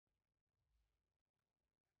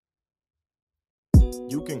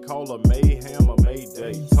You can call her Mayhaim or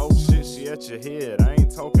Mayday. Talk shit, she at your head. I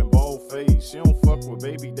ain't talking bald face. She don't fuck with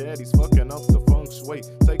baby daddies, fucking up the feng shui.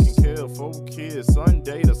 Taking care of 4 kids,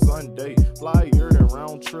 Sunday to Sunday. Flyer than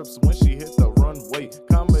round trips when she hit the runway.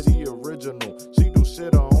 Comedy original, she do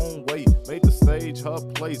shit her own way. Made the stage her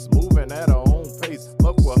place, moving at her own pace.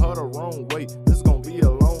 Fuck with her the wrong way, this gon' be a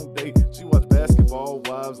long day. She watch Basketball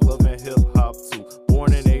Wives, loving hip hop too.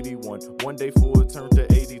 Born in 81, one day forward turned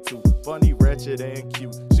to 82. Funny, ratchet, and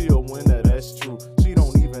cute. She a winner, that's true. She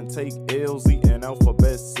don't even take L's, eating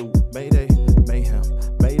alphabet soup. Mayday, mayhem.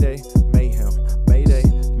 Mayday, mayhem. Mayday,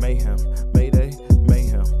 mayhem. Mayday,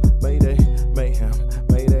 mayhem. Mayday, mayhem.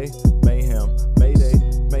 Mayday, mayhem. Mayday,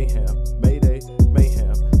 mayhem. Mayday,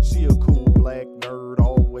 mayhem. She a cool black nerd,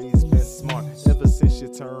 always been smart. Ever since she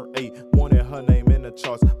turned 8, wanted her name in the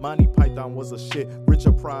charts. Monty Python was a shit.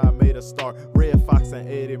 Richard Pryor made a start. Red Fox and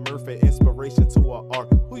Eddie Murphy, inspiration to her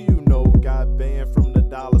art. Who you know got banned from the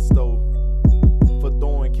dollar store for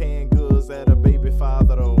throwing canned goods at her baby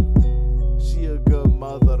father though. She a good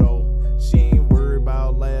mother though. She ain't worried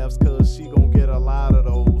about laughs cause she gon' get a lot of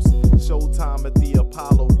those. Showtime at the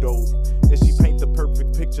Apollo though. And she paint the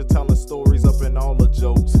perfect picture telling stories up in all the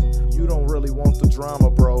jokes. You don't really want the drama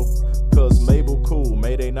bro. Cause Mabel cool,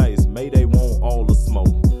 Mayday nice, Mayday want all the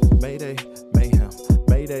smoke. Mayday, mayhem,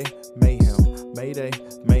 Mayday, mayhem, Mayday,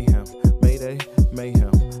 mayhem, Mayday,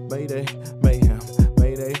 mayhem, Mayday, mayhem,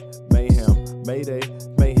 Mayday, mayhem, Mayday,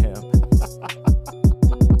 mayhem.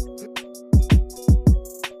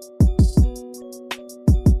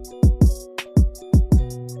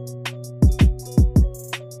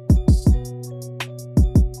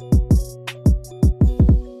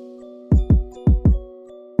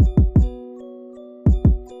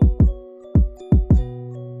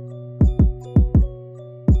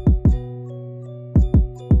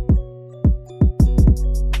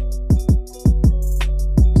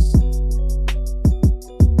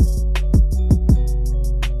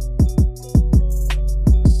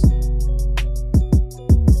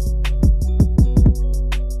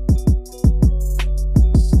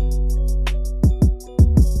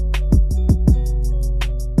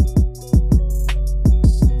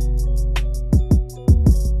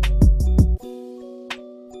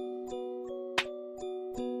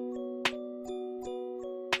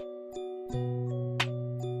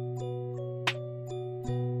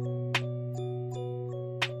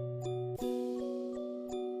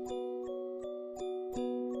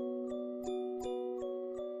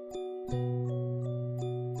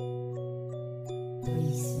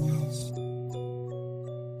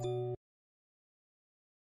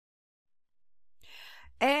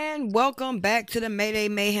 And welcome back to the Mayday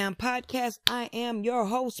Mayhem podcast. I am your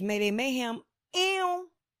host, Mayday Mayhem.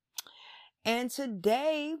 And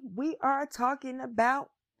today we are talking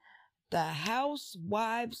about the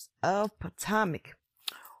Housewives of Potomac.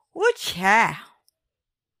 Ooh, child.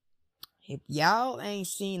 If y'all ain't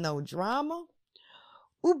seen no drama,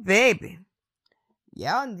 ooh, baby,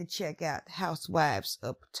 y'all need to check out Housewives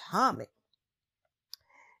of Potomac.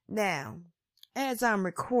 Now, as I'm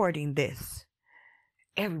recording this,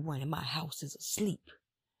 everyone in my house is asleep.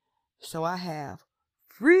 So I have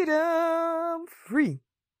freedom free.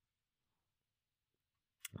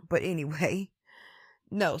 But anyway,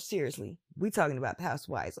 no, seriously, we talking about the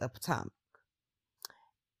Housewives of Potomac.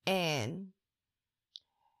 And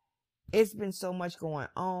it's been so much going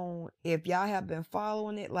on. If y'all have been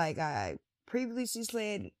following it, like I previously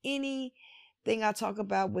said, anything I talk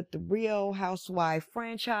about with the Real Housewife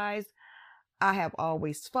franchise, I have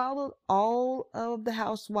always followed all of the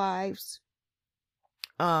Housewives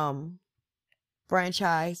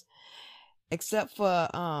franchise except for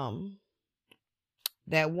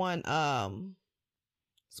that one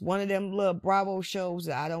it's one of them little Bravo shows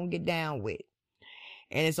that I don't get down with.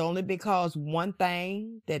 And it's only because one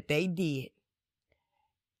thing that they did.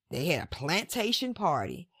 They had a plantation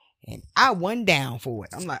party and I wasn't down for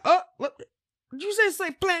it. I'm like, oh, what did you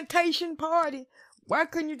say plantation party? Why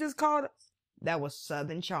couldn't you just call it? That was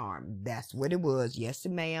Southern Charm. That's what it was. Yes,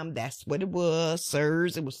 ma'am. That's what it was.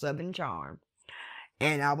 Sirs, it was Southern Charm.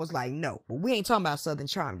 And I was like, no. But we ain't talking about Southern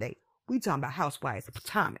Charm Day. We talking about Housewives of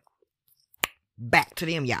Potomac. Back to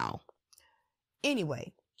them, y'all.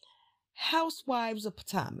 Anyway, Housewives of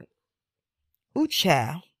Potomac. Ooh,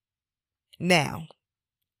 child. Now,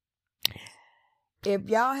 if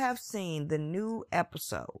y'all have seen the new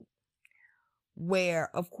episode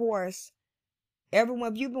where, of course,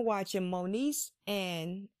 everyone, if you've been watching, Moniece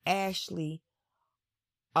and Ashley,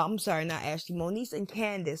 I'm sorry, not Ashley, Moniece and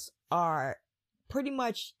Candace are pretty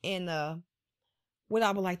much in what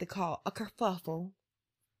I would like to call a kerfuffle.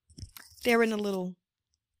 They're in a little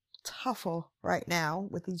tougher right now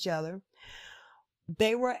with each other.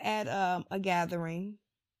 They were at a gathering,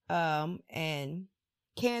 and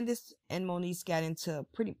Candace and Monique got into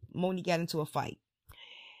a fight.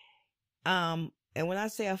 And when I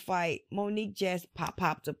say a fight, Monique just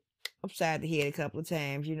popped up upside the head a couple of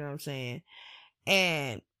times, you know what I'm saying?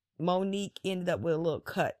 And Monique ended up with a little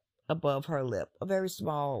cut above her lip, a very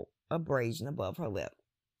small abrasion above her lip.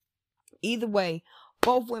 Either way,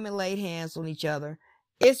 both women laid hands on each other.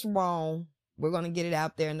 It's wrong. We're going to get it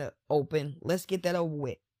out there in the open. Let's get that over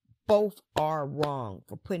with. Both are wrong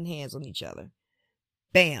for putting hands on each other.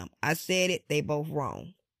 Bam. I said it. They both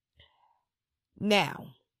wrong.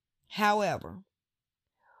 Now, however,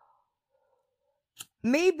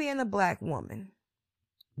 me being a black woman,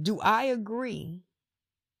 do I agree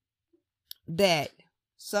that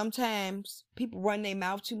sometimes people run their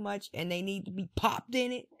mouth too much and they need to be popped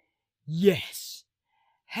in it? Yes.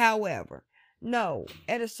 However, no,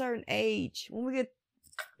 at a certain age, we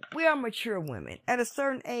are mature women. At a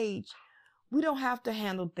certain age, we don't have to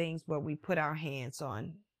handle things where we put our hands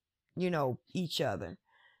on, each other.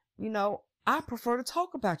 I prefer to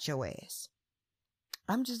talk about your ass.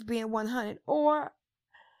 I'm just being 100. Or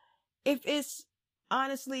if it's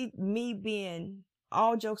honestly me being,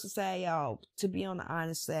 all jokes aside, y'all, to be on the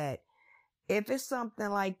honest side, if it's something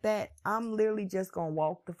like that, I'm literally just going to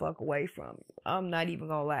walk the fuck away from you. I'm not even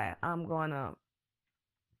going to lie. I'm going to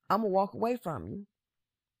walk away from you.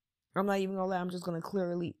 I'm not even going to lie. I'm just going to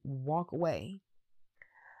clearly walk away.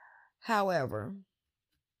 However,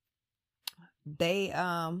 they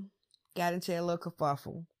got into a little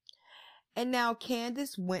kerfuffle. And now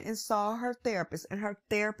Candace went and saw her therapist, and her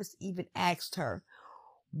therapist even asked her,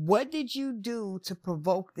 what did you do to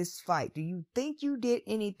provoke this fight? Do you think you did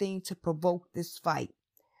anything to provoke this fight?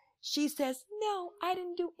 She says, no, I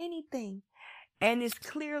didn't do anything. And it's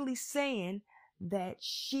clearly saying that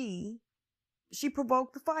she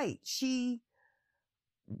provoked the fight. She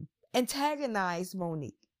antagonized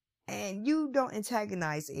Monique. And you don't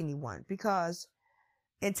antagonize anyone, because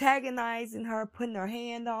antagonizing her, putting her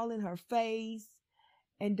hand all in her face,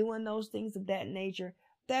 and doing those things of that nature,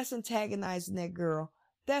 that's antagonizing that girl.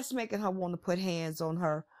 That's making her want to put hands on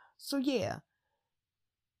her. So yeah,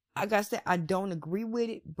 like I said, I don't agree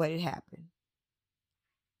with it, but it happened.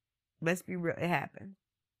 Let's be real, it happened.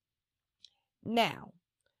 Now,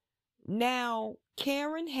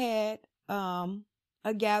 Karen had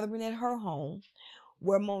a gathering at her home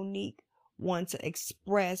where Monique wanted to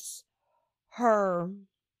express her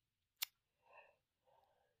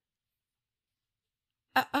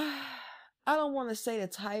I don't want to say the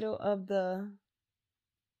title of the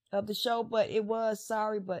show, but it was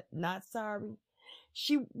Sorry But Not Sorry.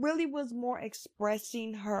 She really was more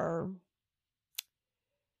expressing her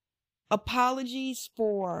apologies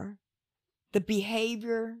for the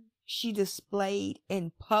behavior she displayed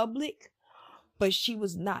in public, but she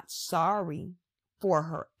was not sorry for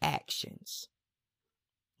her actions.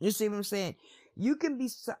 You see what I'm saying? You can be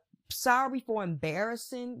sorry for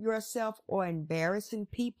embarrassing yourself or embarrassing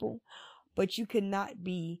people, but you cannot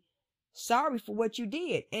be sorry for what you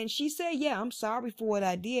did. And she said, yeah, I'm sorry for what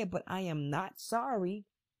I did, but I am not sorry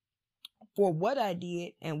for what I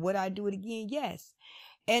did. And would I do it again? Yes.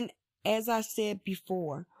 And as I said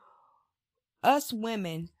before, us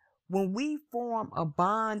women, when we form a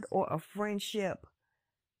bond or a friendship,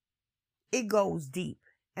 it goes deep.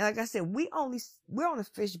 And like I said, we're on a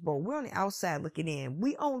fishbowl. We're on the outside looking in.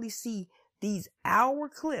 We only see these hour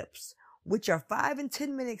clips, which are 5 and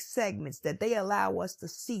 10 minute segments that they allow us to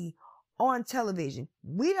see on television.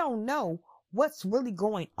 We don't know what's really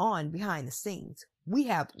going on behind the scenes. We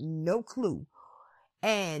have no clue.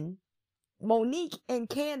 And Monique and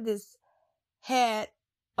Candace had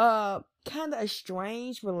kind of a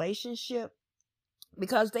strange relationship,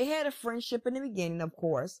 because they had a friendship in the beginning, of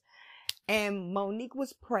course. And Monique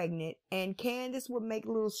was pregnant, and Candace would make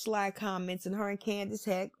little sly comments, and her and Candace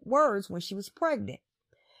had words when she was pregnant.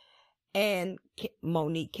 And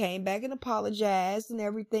Monique came back and apologized and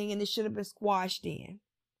everything, and it should have been squashed in.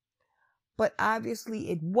 But obviously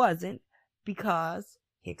it wasn't, because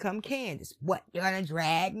here come Candace. What, you're gonna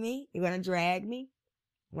drag me? You're gonna drag me?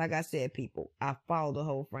 Like I said, people, I follow the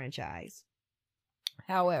whole franchise.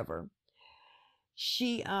 However,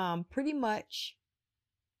 she pretty much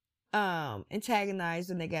antagonized,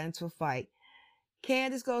 and they got into a fight.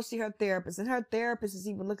 Candace goes see her therapist, and her therapist is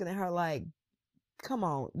even looking at her like, come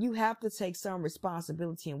on, you have to take some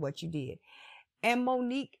responsibility in what you did. And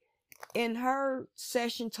Monique, in her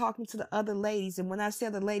session talking to the other ladies, and when I say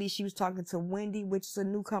the ladies, she was talking to Wendy, which is a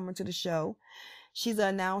newcomer to the show. She's an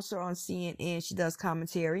announcer on CNN. She does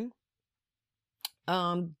commentary.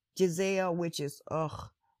 Giselle, which is,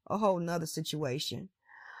 a whole nother situation.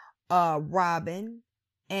 Robin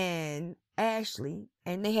and Ashley,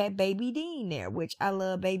 and they had Baby Dean there, which I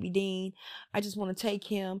love Baby Dean. I just want to take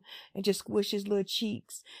him and just squish his little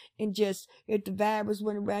cheeks, and just, if the virus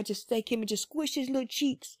went around, just take him and just squish his little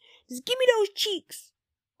cheeks. Just give me those cheeks.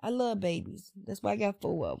 I love babies. That's why I got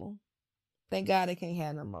 4 of them. Thank God I can't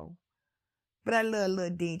have no more. But I love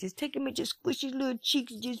little Dean. Just take him and just squish his little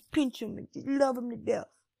cheeks and just pinch him and just love him to death.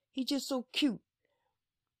 He's just so cute.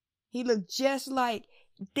 He looked just like,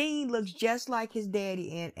 Dean looks just like his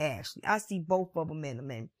daddy and Ashley. I see both of them in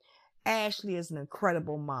him. And Ashley is an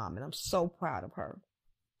incredible mom, and I'm so proud of her.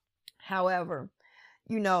 However,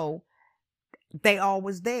 you know, they all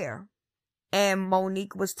was there. And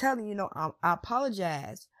Monique was telling, you know, I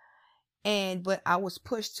apologize. But I was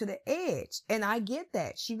pushed to the edge. And I get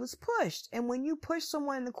that. She was pushed. And when you push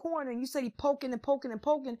someone in the corner and you say poking and poking and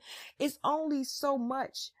poking, it's only so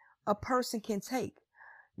much a person can take.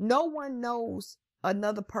 No one knows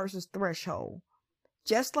another person's threshold.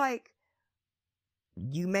 Just like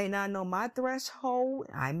you may not know my threshold,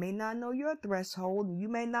 I may not know your threshold, and you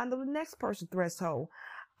may not know the next person's threshold.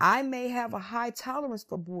 I may have a high tolerance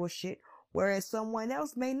for bullshit, whereas someone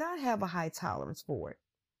else may not have a high tolerance for it.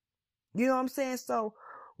 You know what I'm saying? So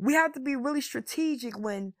we have to be really strategic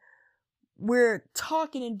when we're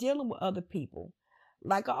talking and dealing with other people.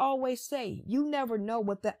 Like I always say, you never know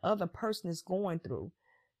what that other person is going through.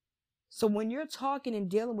 So when you're talking and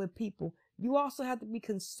dealing with people, you also have to be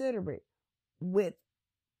considerate with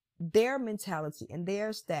their mentality and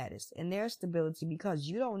their status and their stability, because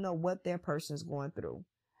you don't know what their person is going through.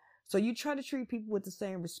 So you try to treat people with the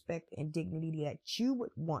same respect and dignity that you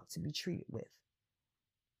would want to be treated with.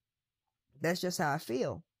 That's just how I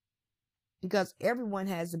feel. Because everyone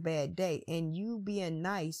has a bad day, and you being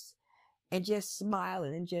nice and just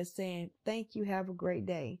smiling and just saying, thank you, have a great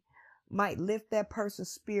day, might lift that person's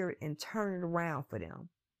spirit and turn it around for them.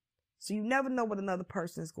 So you never know what another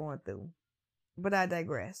person is going through. But I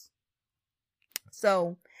digress.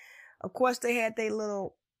 So, of course, they had their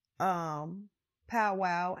little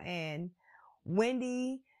powwow, and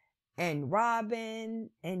Wendy and Robin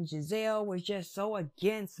and Giselle was just so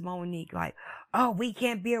against Monique. Like, oh, we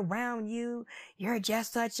can't be around you. You're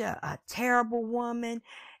just such a terrible woman.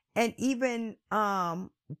 And even one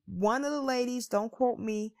of the ladies, don't quote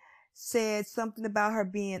me, said something about her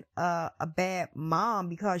being a bad mom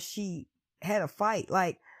because she had a fight.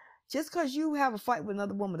 Like, just because you have a fight with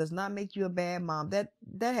another woman does not make you a bad mom. That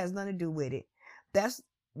has nothing to do with it. That's,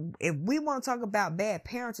 if we want to talk about bad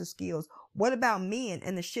parenting skills, what about men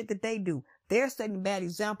and the shit that they do? They're setting bad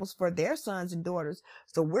examples for their sons and daughters.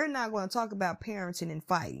 So we're not going to talk about parenting and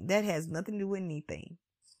fighting. That has nothing to do with anything.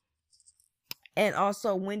 And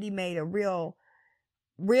also, Wendy made a real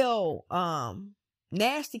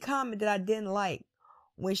nasty comment that I didn't like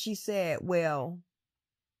when she said, well,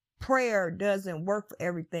 prayer doesn't work for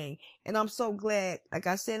everything. And I'm so glad, like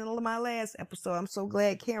I said in my last episode, I'm so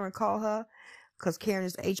glad Karen called her, because Karen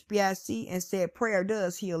is HBIC, and said prayer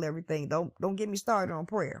does heal everything. Don't get me started on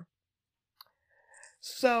prayer.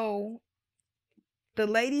 So the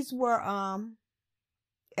ladies were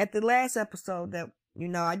at the last episode that, you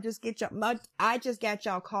know, I just got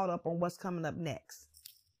y'all caught up on what's coming up next.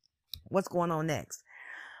 What's going on next?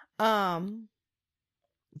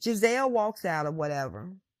 Giselle walks out or whatever.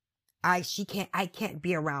 I can't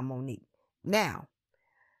be around Monique. Now,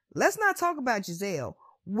 let's not talk about Giselle,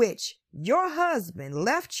 which your husband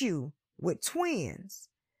left you with twins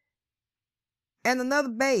and another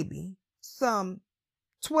baby some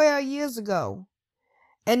 12 years ago.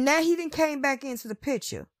 And now he done came back into the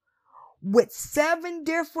picture with 7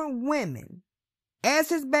 different women as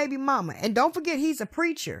his baby mama. And don't forget, he's a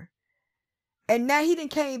preacher. And now he done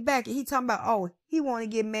came back and he talking about, oh, he want to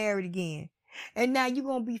get married again. And now you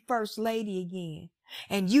going to be first lady again.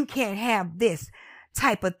 And you can't have this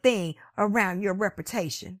type of thing around your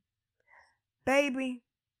reputation. Baby,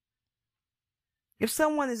 if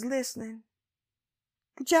someone is listening,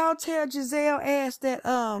 could y'all tell Giselle ass that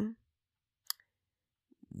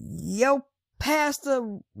your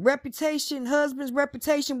pastor reputation, husband's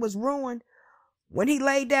reputation was ruined when he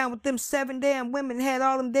laid down with them 7 damn women and had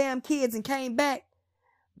all them damn kids and came back?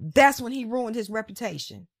 That's when he ruined his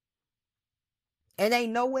reputation. And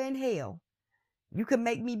ain't nowhere in hell you can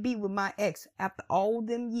make me be with my ex after all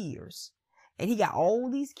them years. And he got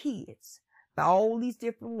all these kids by all these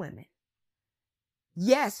different women.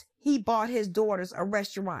 Yes, he bought his daughters a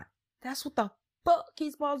restaurant. That's what the fuck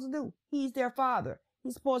he's supposed to do. He's their father.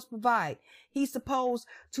 He's supposed to provide. He's supposed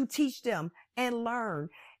to teach them and learn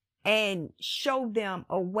and show them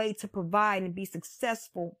a way to provide and be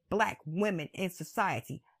successful black women in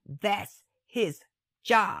society. That's his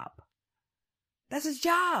job. That's his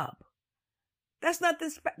job. That's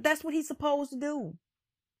nothing. That's what he's supposed to do.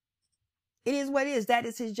 It is what it is. That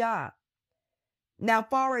is his job. Now,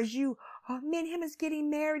 far as you, oh, me and him is getting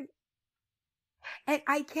married, and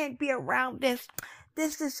I can't be around this.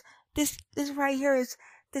 This right here is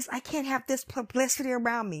this. I can't have this publicity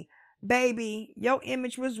around me, baby. Your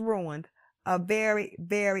image was ruined a very,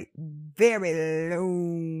 very, very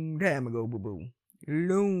long time ago, boo boo.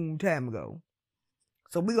 Long time ago.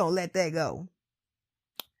 So we're gonna let that go.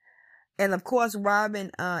 And of course,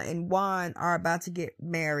 Robin and Juan are about to get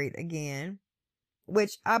married again,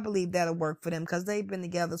 which I believe that'll work for them because they've been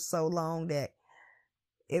together so long that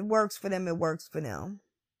it works for them. It works for them.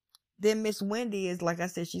 Then Miss Wendy is, like I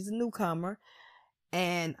said, she's a newcomer,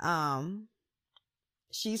 and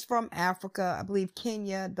she's from Africa, I believe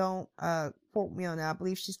Kenya. Don't quote me on that. I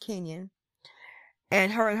believe she's Kenyan,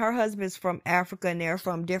 and her husband's from Africa, and they're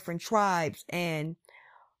from different tribes, and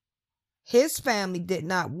his family did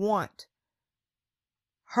not want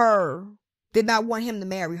him to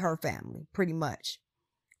marry her family, pretty much.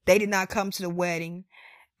 They did not come to the wedding.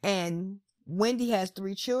 And Wendy has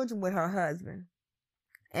 3 children with her husband.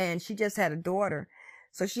 And she just had a daughter.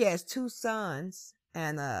 So she has 2 sons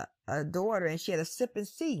and a daughter. And she had a sip and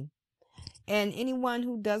see. And anyone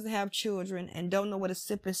who doesn't have children and don't know what a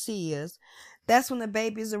sip and see is, that's when the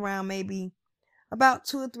baby is around maybe about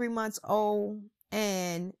 2 or 3 months old.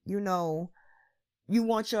 And, you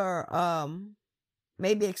want your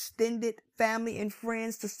maybe extended family and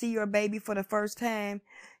friends to see your baby for the first time.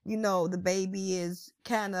 The baby is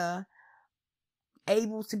kind of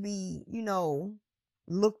able to be,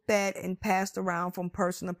 looked at and passed around from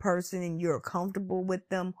person to person, and you're comfortable with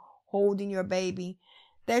them holding your baby.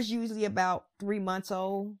 That's usually about 3 months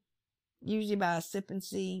old. Usually about a sip and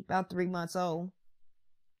see, about 3 months old.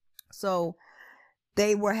 So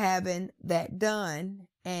they were having that done,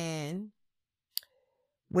 and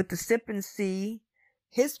with the sip and see,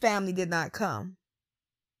 his family did not come.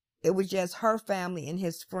 It was just her family and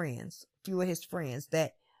his friends, a few of his friends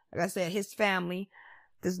that, like I said, his family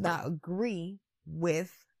does not agree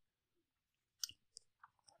with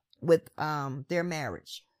their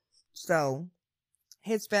marriage. So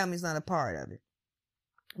his family's not a part of it.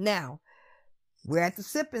 Now, we're at the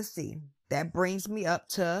sip and see. That brings me up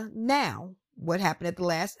to now. What happened at the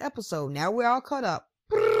last episode? Now we're all caught up.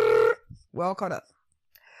 We're all caught up.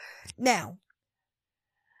 Now,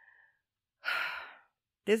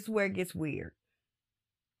 this is where it gets weird.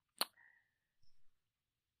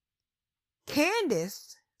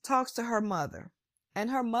 Candace talks to her mother,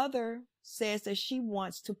 and her mother says that she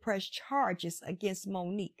wants to press charges against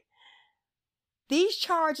Monique. These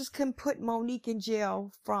charges can put Monique in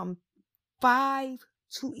jail from 5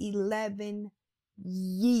 to 11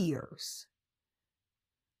 years.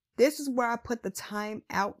 This is where I put the time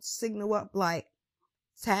out signal up, like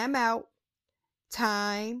time out,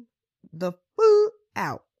 time the food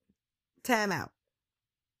out, time out.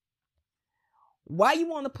 Why you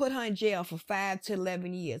want to put her in jail for 5 to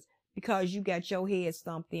 11 years? Because you got your head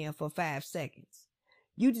stomped in for 5 seconds.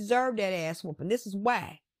 You deserve that ass whooping. This is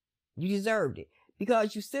why you deserved it.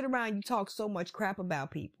 Because you sit around, you talk so much crap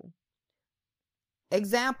about people.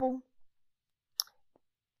 Example,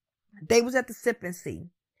 they was at the sip and see,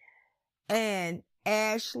 and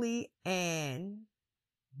Ashley and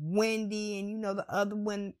Wendy and the other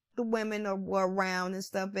one, the women were around and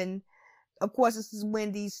stuff, and of course this is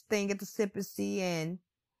Wendy's thing at the sip and see, and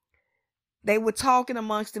they were talking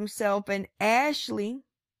amongst themselves, and Ashley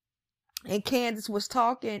and Candace was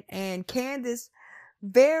talking, and Candace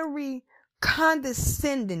very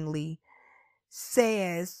condescendingly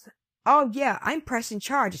says, "Oh yeah, I'm pressing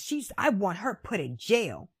charges. I want her put in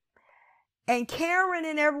jail." And Karen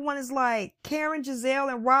and everyone is like, Karen, Giselle,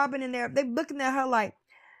 and Robin, and they're looking at her like,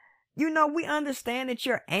 we understand that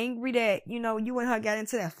you're angry that, you and her got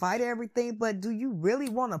into that fight and everything, but do you really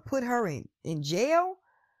want to put her in jail?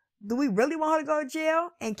 Do we really want her to go to jail?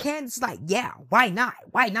 And Candace is like, yeah, why not?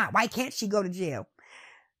 Why not? Why can't she go to jail?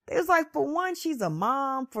 It's like, for one, she's a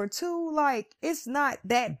mom. For two, like, it's not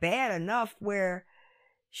that bad enough where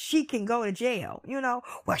she can go to jail,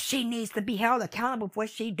 Well, she needs to be held accountable for what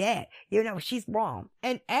she did. She's wrong.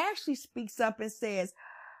 And Ashley speaks up and says,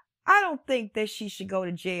 I don't think that she should go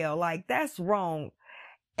to jail. Like, that's wrong.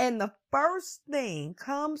 And the first thing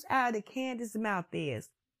comes out of Candace's mouth is,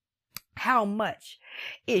 how much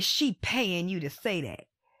is she paying you to say that?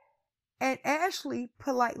 And Ashley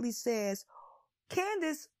politely says,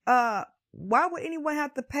 Candace, why would anyone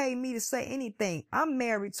have to pay me to say anything? I'm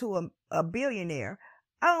married to a billionaire.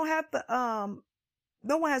 I don't have to,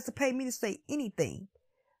 no one has to pay me to say anything.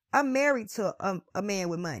 I'm married to a man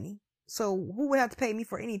with money. So who would have to pay me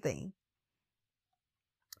for anything?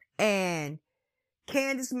 And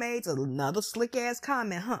Candace made another slick ass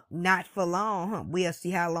comment, not for long, we'll see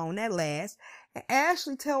how long that lasts. And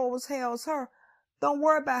Ashley tells her, don't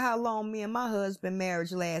worry about how long me and my husband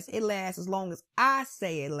marriage lasts. It lasts as long as I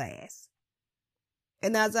say it lasts.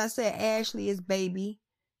 And as I said, Ashley is baby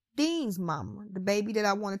Dean's mama, the baby that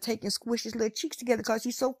I want to take and squish his little cheeks together because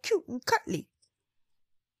he's so cute and cuddly.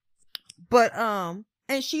 But,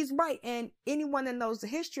 and she's right. And anyone that knows the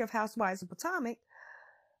history of Housewives of Potomac,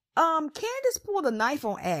 Candace pulled a knife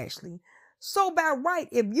on Ashley. So by right,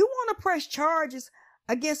 if you want to press charges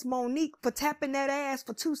against Monique for tapping that ass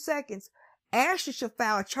for 2 seconds, Ashley should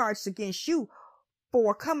file charges against you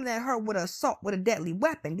for coming at her with assault with a deadly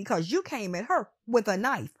weapon, because you came at her with a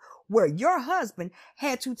knife where your husband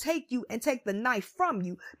had to take you and take the knife from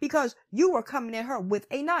you because you were coming at her with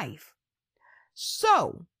a knife.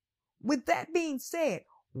 So, with that being said,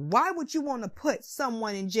 why would you want to put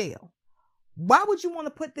someone in jail? Why would you want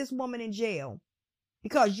to put this woman in jail?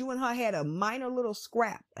 Because you and her had a minor little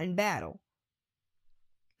scrap and battle.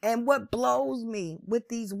 And what blows me with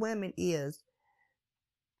these women is,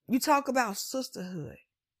 you talk about sisterhood,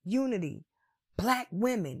 unity, black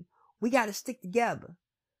women, we got to stick together.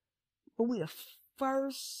 But we the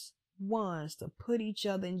first ones to put each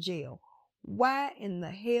other in jail. Why in the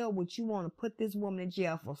hell would you want to put this woman in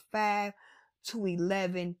jail for 5 to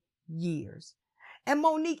 11 years? And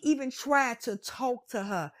Monique even tried to talk to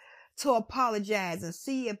her to apologize and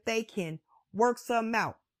see if they can work something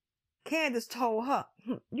out. Candace told her,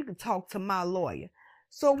 you can talk to my lawyer.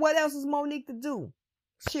 So what else is Monique to do?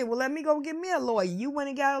 Shit, well, let me go get me a lawyer. You went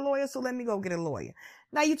and got a lawyer, so let me go get a lawyer.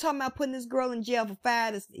 Now you talking about putting this girl in jail for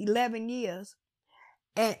 5 to 11 years.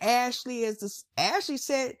 And Ashley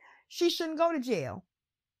said she shouldn't go to jail.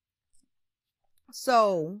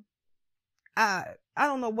 So, I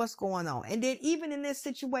don't know what's going on. And then even in this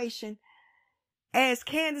situation, as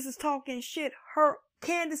Candace is talking shit,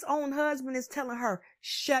 Candace's own husband is telling her,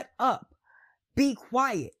 shut up, be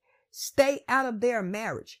quiet, stay out of their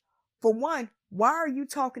marriage. For one, why are you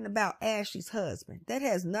talking about Ashley's husband? That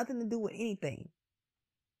has nothing to do with anything.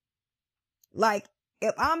 Like,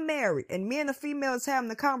 if I'm married and me and the female is having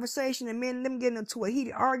a conversation and me and them getting into a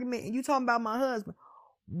heated argument and you talking about my husband,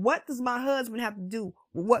 what does my husband have to do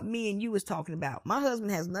with what me and you is talking about? My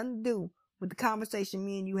husband has nothing to do with the conversation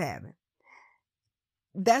me and you having.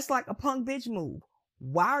 That's like a punk bitch move.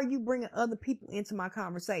 Why are you bringing other people into my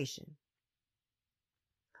conversation?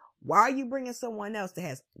 Why are you bringing someone else that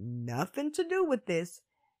has nothing to do with this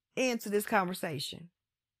into this conversation?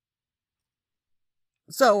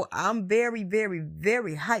 So I'm very, very,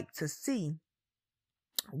 very hyped to see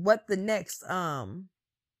what the next,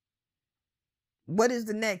 what is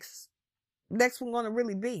the next one going to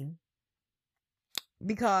really be?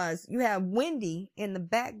 Because you have Wendy in the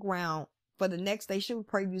background for the next, they should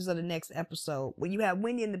previews of the next episode, where you have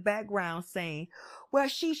Wendy in the background saying, well,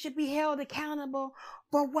 she should be held accountable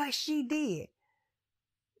for what she did.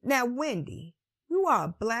 Now, Wendy, you are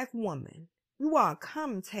a black woman. You are a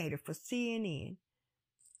commentator for CNN.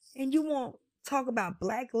 And you won't talk about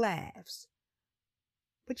black lives.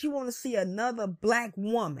 But you want to see another black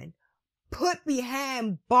woman put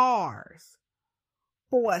behind bars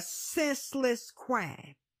for a senseless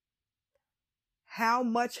crime. How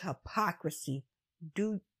much hypocrisy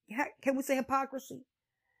can we say hypocrisy?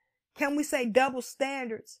 Can we say double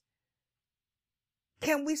standards?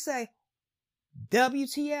 Can we say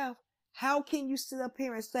WTF? How can you sit up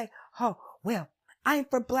here and say, oh, well, I'm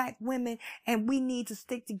for black women and we need to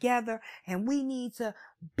stick together and we need to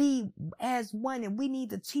be as one and we need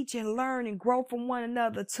to teach and learn and grow from one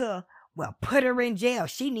another to, well, put her in jail.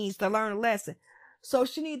 She needs to learn a lesson. So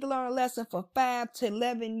she needs to learn a lesson for 5 to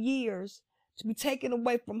 11 years to be taken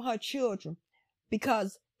away from her children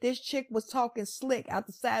because this chick was talking slick out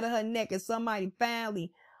the side of her neck and somebody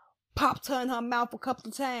finally popped her in her mouth a couple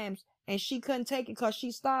of times and she couldn't take it because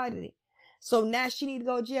she started it. So now she need to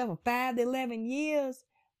go to jail for 5 to 11 years.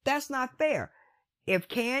 That's not fair. If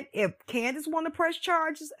Candace want to press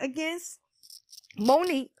charges against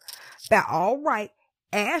Monique, by all right,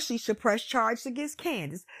 Ashley should press charges against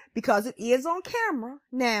Candace because it is on camera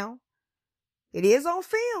now. It is on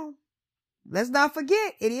film. Let's not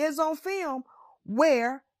forget, it is on film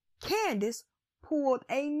where Candace pulled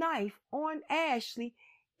a knife on Ashley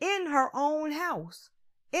in her own house.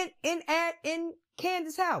 In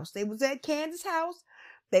Candace's house. They was at Candace's house.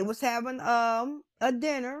 They was having a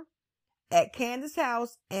dinner at Candace's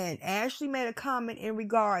house, and Ashley made a comment in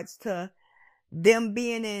regards to them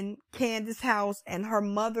being in Candace's house and her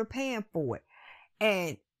mother paying for it.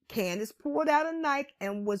 And Candace pulled out a knife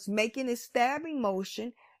and was making a stabbing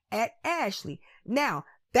motion at Ashley. Now,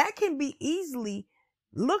 that can be easily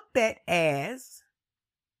looked at as,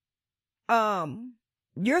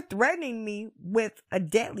 you're threatening me with a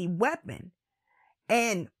deadly weapon.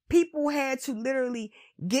 And people had to literally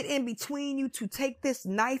get in between you to take this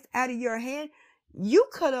knife out of your hand. You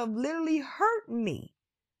could have literally hurt me.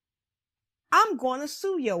 I'm going to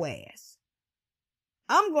sue your ass.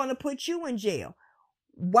 I'm going to put you in jail.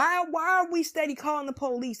 Why are we steady calling the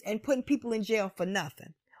police and putting people in jail for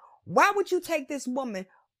nothing? Why would you take this woman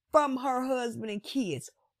from her husband and kids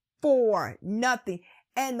for nothing?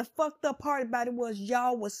 And the fucked up part about it was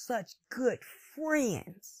y'all was such good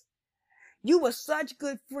friends. You were such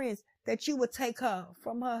good friends that you would take her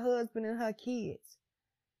from her husband and her kids.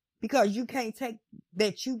 Because you can't take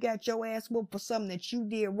that you got your ass whooped for something that you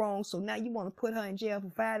did wrong. So now you want to put her in jail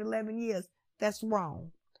for 5 to 11 years. That's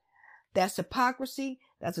wrong. That's hypocrisy.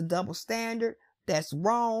 That's a double standard. That's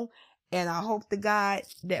wrong. And I hope to God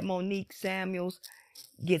that Monique Samuels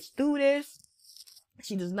gets through this.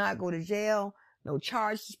 She does not go to jail. No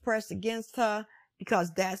charges pressed against her,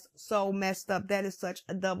 because that's so messed up. That is such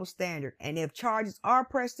a double standard. And if charges are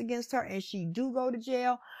pressed against her and she do go to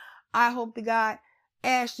jail, I hope to God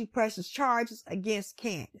Ashley presses charges against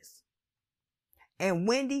Candace. And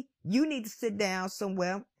Wendy, you need to sit down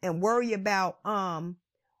somewhere and worry about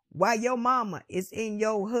why your mama is in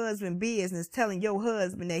your husband's business telling your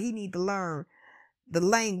husband that he need to learn the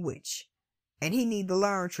language and he need to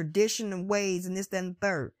learn tradition and ways and this, that, and the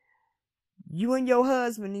third. You and your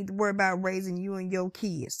husband need to worry about raising you and your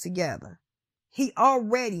kids together. He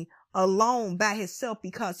already alone by himself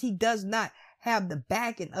because he does not have the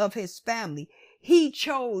backing of his family. He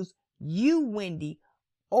chose you, Wendy,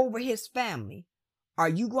 over his family. Are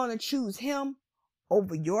you going to choose him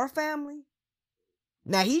over your family?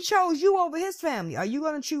 Now, he chose you over his family. Are you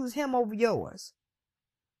going to choose him over yours?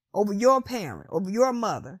 Over your parent, over your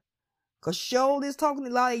mother? Because Shoal is talking a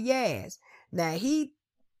lot of yes. Now, he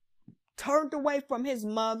turned away from his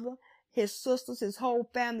mother, his sisters, his whole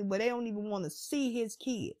family, but they don't even want to see his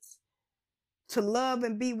kids. To love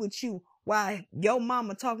and be with you while your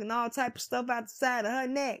mama talking all type of stuff out the side of her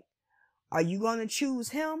neck. Are you going to choose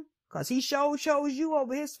him? Because he chose you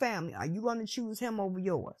over his family. Are you going to choose him over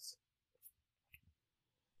yours?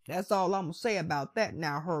 That's all I'm going to say about that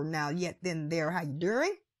now. Yet, then, there. How you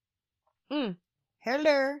doing?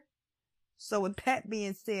 Hello. So with that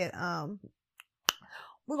being said,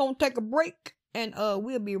 we're going to take a break and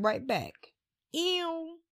we'll be right back.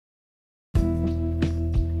 Ew.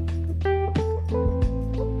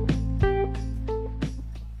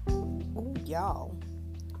 Oh, y'all.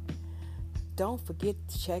 Don't forget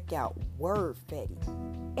to check out Word Fetty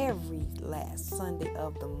every last Sunday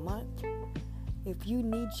of the month. If you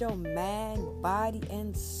need your mind, body,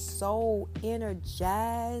 and soul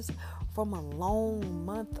energized from a long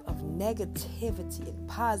month of negativity and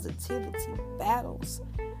positivity battles,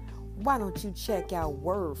 why don't you check out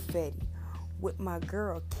Word Fetty with my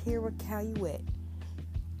girl Kira Caluette?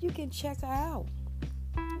 You can check her out.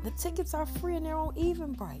 The tickets are free and they're on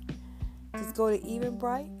Eventbrite. Just go to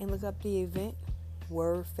Eventbrite and look up the event,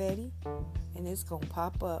 Word Fetty, and it's going to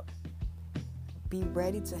pop up. Be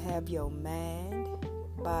ready to have your mind,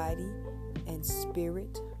 body, and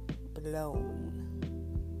spirit blown.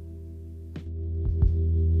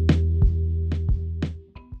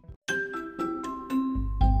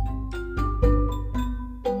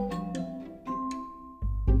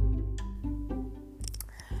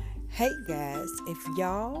 Hey guys, if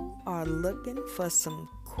y'all are looking for some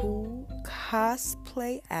cool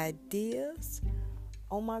cosplay ideas,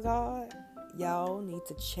 oh my God, y'all need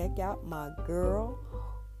to check out my girl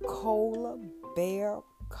Cola Bear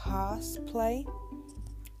Cosplay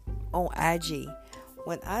on IG.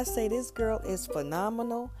 When I say this girl is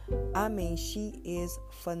phenomenal, I mean she is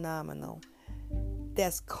phenomenal.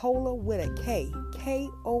 That's Cola with a K.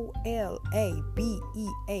 KOLABEAR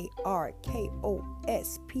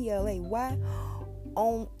KOSPLAY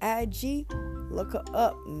on IG. Look her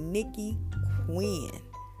up, Nikki Quinn.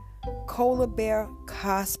 Cola Bear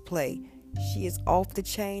Cosplay. She is off the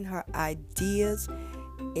chain. Her ideas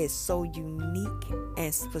is so unique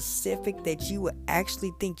and specific that you would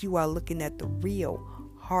actually think you are looking at the real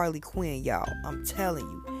Harley Quinn, y'all. I'm telling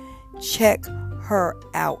you. Check her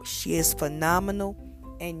out. She is phenomenal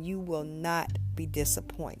and you will not be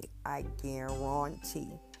disappointed. I guarantee.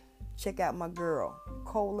 Check out my girl,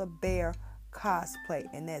 Cola Bear Cosplay.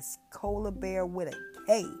 And that's Cola Bear with a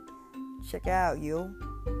K. Check out, you.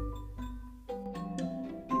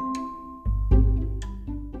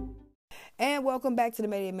 And welcome back to the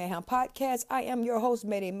Mayday Mayhaim podcast. I am your host,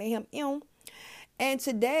 Mayday Mayhaim. And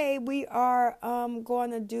today we are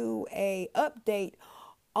going to do a update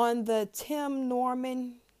On the Tim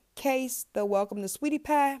Norman case, the Welcome to Sweetie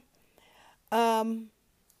Pie,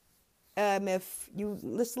 if you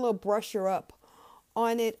let's a little brush her up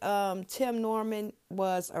on it, Tim Norman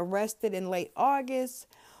was arrested in late August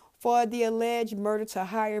for the alleged murder to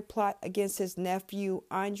hire plot against his nephew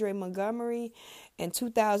Andre Montgomery in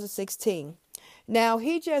 2016. Now,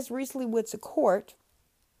 he just recently went to court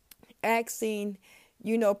asking,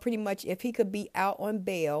 pretty much if he could be out on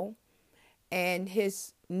bail. And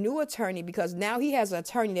his new attorney, because now he has an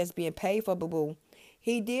attorney that's being paid for, boo-boo.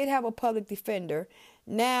 He did have a public defender.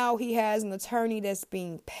 Now he has an attorney that's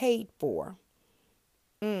being paid for.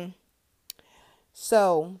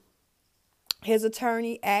 So his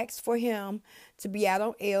attorney asked for him to be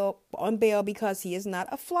out on bail because he is not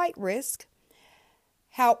a flight risk.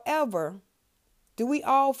 However, do we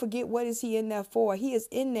all forget what is he in there for? He is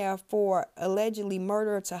in there for allegedly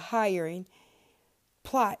murder to hiring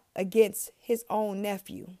plot against his own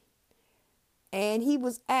nephew. And he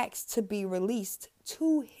was asked to be released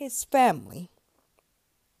to his family.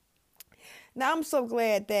 Now, I'm so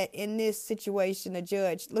glad that in this situation, the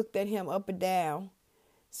judge looked at him up and down,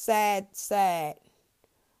 side to side,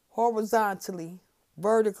 horizontally,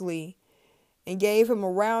 vertically, and gave him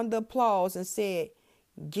a round of applause and said,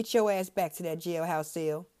 "Get your ass back to that jailhouse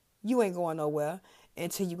cell. You ain't going nowhere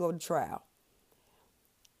until you go to trial."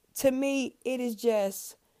 To me, it is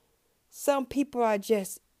just, some people are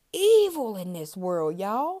just evil in this world,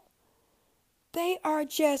 y'all. They are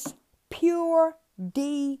just pure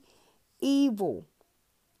D evil.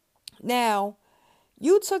 Now,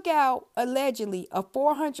 you took out allegedly a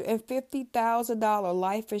 $450,000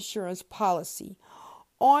 life insurance policy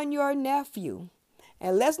on your nephew.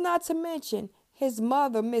 And let's not to mention his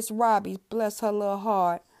mother, Miss Robbie, bless her little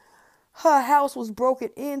heart. Her house was broken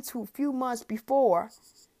into a few months before.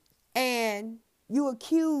 And you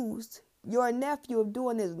accused your nephew of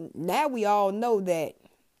doing this. Now we all know that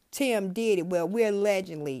Tim did it. Well, we're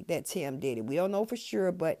allegedly that Tim did it. We don't know for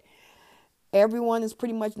sure, but everyone is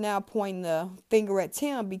pretty much now pointing the finger at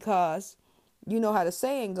Tim because you know how the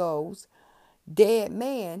saying goes, dead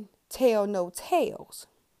man tell no tales.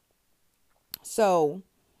 So,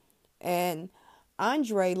 and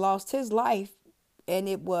Andre lost his life, and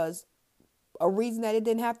it was a reason that it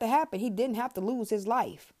didn't have to happen. He didn't have to lose his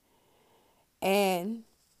life. And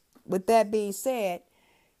with that being said,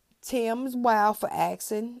 Tim's wild for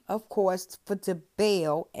asking, of course, to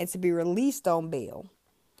bail and to be released on bail.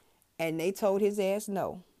 And they told his ass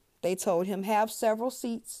no. They told him, have several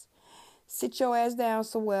seats. Sit your ass down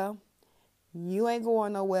somewhere. You ain't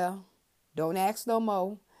going nowhere. Don't ask no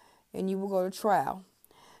more. And you will go to trial.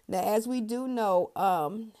 Now, as we do know,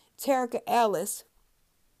 Terica Ellis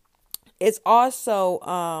is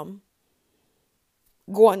also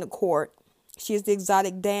going to court. She is the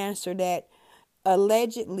exotic dancer that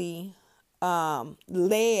allegedly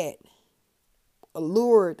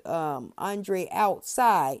lured Andre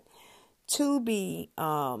outside to be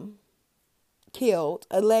killed,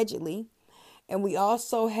 allegedly. And we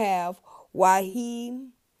also have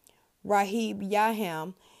Mayhaim.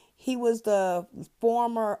 He was the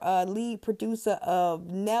former lead producer of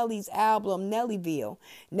Nelly's album, Nellyville.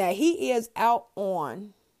 Now, he is out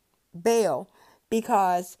on bail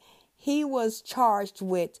because he was charged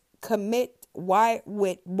with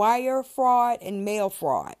wire fraud and mail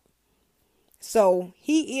fraud. So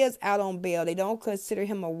he is out on bail. They don't consider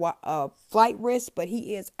him a flight risk, but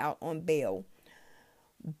he is out on bail.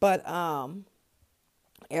 But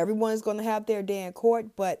everyone's going to have their day in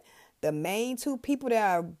court. But the main two people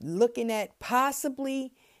that are looking at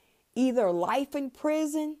possibly either life in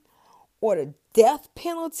prison or the death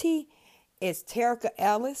penalty is Terica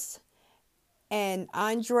Ellis and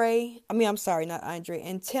and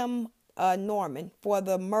Tim Norman for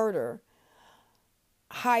the murder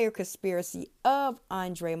hire conspiracy of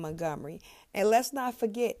Andre Montgomery. And let's not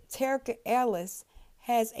forget, Terica Ellis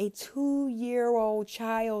has a 2-year-old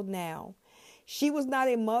child now. She was not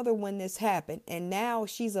a mother when this happened, and now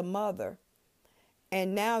she's a mother.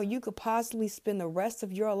 And now you could possibly spend the rest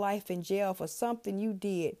of your life in jail for something you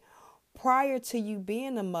did prior to you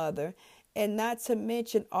being a mother. And not to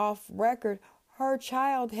mention, off record, her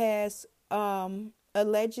child has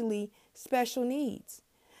allegedly special needs.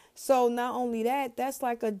 So not only that, that's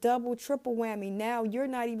like a double, triple whammy. Now you're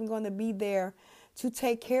not even going to be there to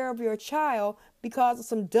take care of your child because of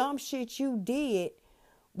some dumb shit you did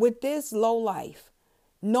with this low life,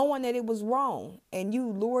 knowing that it was wrong. And you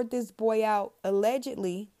lured this boy out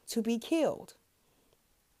allegedly to be killed.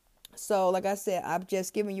 So like I said, I've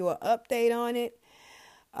just given you an update on it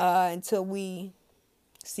until we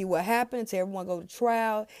see what happens. Everyone go to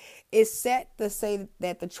trial. It's set to say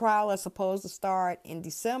that the trial is supposed to start in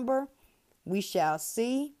December. We shall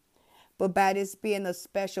see. But by this being a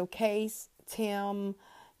special case, Tim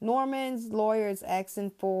Norman's lawyer is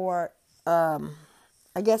asking for,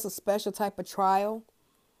 I guess, a special type of trial.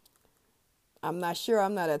 I'm not sure.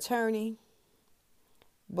 I'm not an attorney.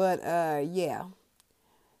 But, yeah.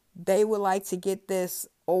 They would like to get this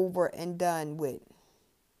over and done with.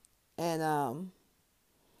 And,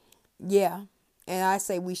 yeah. And I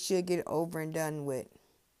say we should get it over and done with.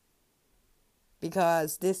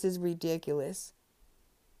 Because this is ridiculous.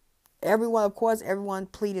 Everyone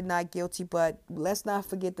pleaded not guilty, but let's not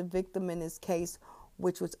forget the victim in this case,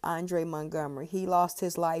 which was Andre Montgomery. He lost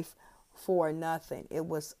his life for nothing. It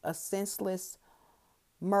was a senseless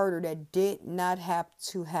murder that did not have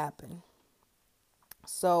to happen.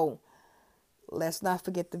 So let's not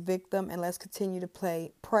forget the victim, and let's continue to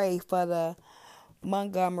pray for the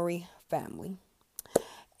Montgomery family.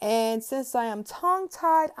 And since I am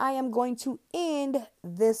tongue-tied, I am going to end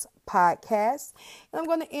this podcast. And I'm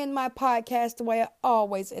going to end my podcast the way I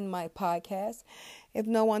always end my podcast. If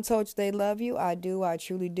no one told you they love you, I do. I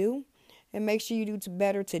truly do. And make sure you do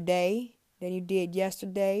better today than you did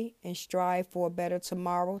yesterday, and strive for a better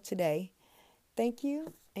tomorrow today. Thank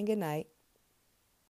you, and good night.